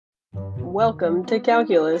Welcome to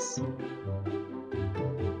calculus.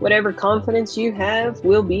 Whatever confidence you have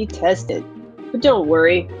will be tested. But don't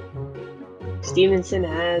worry, Stevenson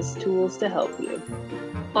has tools to help you.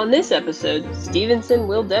 On this episode, Stevenson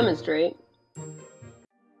will demonstrate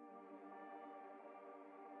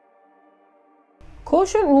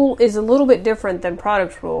quotient rule is a little bit different than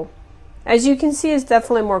product rule. As you can see, it's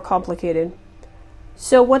definitely more complicated.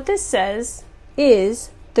 So what this says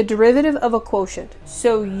is the derivative of a quotient.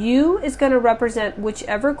 So u is going to represent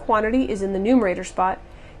whichever quantity is in the numerator spot,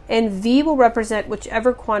 and v will represent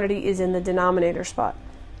whichever quantity is in the denominator spot.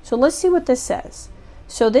 So let's see what this says.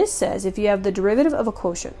 So this says if you have the derivative of a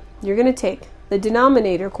quotient, you're going to take the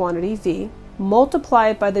denominator quantity, v, multiply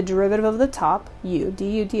it by the derivative of the top, u,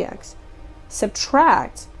 du dx,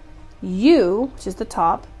 subtract u, which is the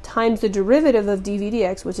top, times the derivative of dv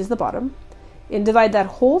dx, which is the bottom, and divide that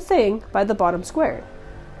whole thing by the bottom squared.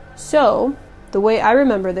 So the way I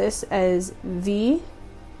remember this as v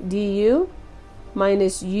du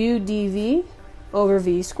minus u dv over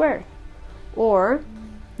v squared. Or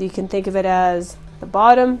you can think of it as the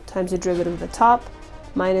bottom times the derivative of the top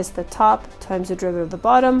minus the top times the derivative of the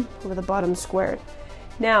bottom over the bottom squared.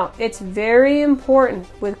 Now, it's very important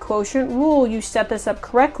with quotient rule you set this up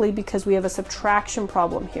correctly because we have a subtraction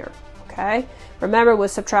problem here, okay? Remember,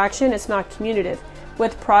 with subtraction, it's not commutative.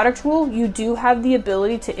 With product rule, you do have the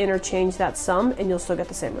ability to interchange that sum and you'll still get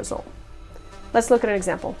the same result. Let's look at an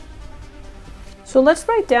example. So let's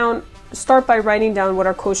start by writing down what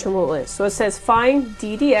our quotient rule is. So it says find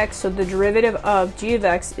d dx, so the derivative of g of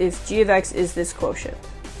x if g of x is this quotient.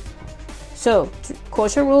 So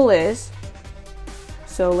quotient rule is,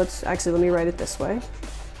 let me write it this way.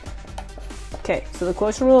 Okay, so the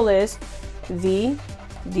quotient rule is v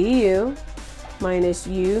du minus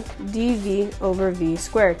u dv over v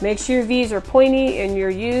squared. Make sure your v's are pointy and your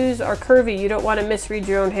u's are curvy. You don't want to misread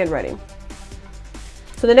your own handwriting.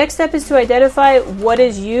 So the next step is to identify what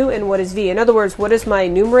is u and what is v. In other words, what is my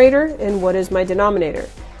numerator and what is my denominator.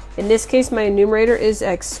 In this case, my numerator is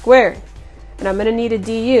x squared. And I'm going to need a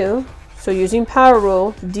du. So using power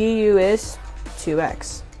rule, du is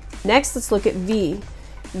 2x. Next, let's look at v.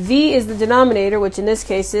 v is the denominator, which in this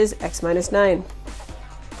case is x minus 9.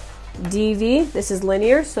 dv, this is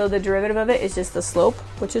linear, so the derivative of it is just the slope,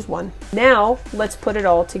 which is 1. Now, let's put it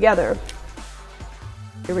all together.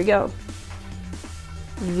 Here we go.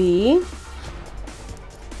 v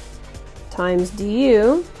times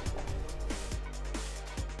du,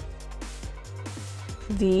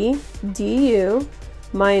 v du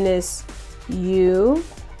minus u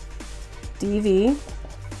dv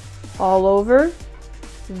all over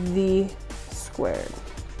v squared.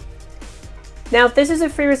 Now, if this is a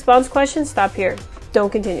free response question, stop here. Don't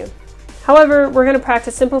continue. However, we're going to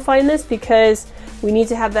practice simplifying this because we need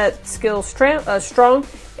to have that skill strong,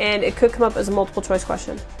 and it could come up as a multiple choice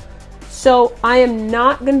question. So I am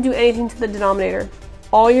not going to do anything to the denominator.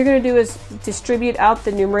 All you're going to do is distribute out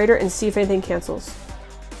the numerator and see if anything cancels.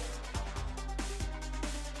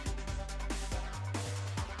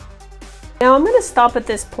 Now I'm going to stop at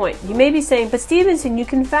this point. You may be saying, but Stevenson, you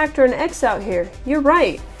can factor an x out here. You're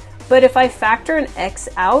right. But if I factor an x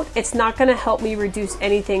out, it's not going to help me reduce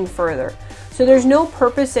anything further. So there's no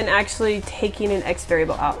purpose in actually taking an x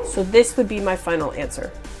variable out. So this would be my final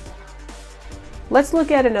answer. Let's look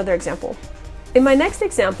at another example. In my next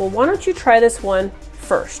example, why don't you try this one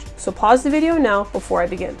first? So pause the video now before I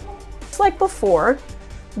begin. Just like before,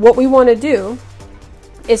 what we want to do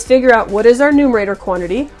is figure out what is our numerator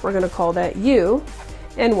quantity. We're going to call that u.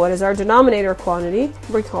 And what is our denominator quantity?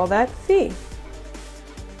 We call that v.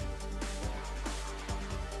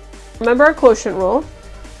 Remember our quotient rule.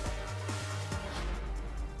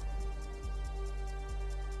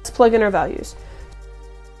 Let's plug in our values.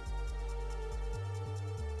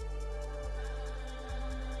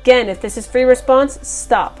 Again, if this is free response,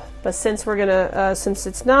 stop. But since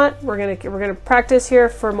it's not, we're gonna practice here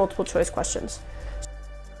for multiple choice questions.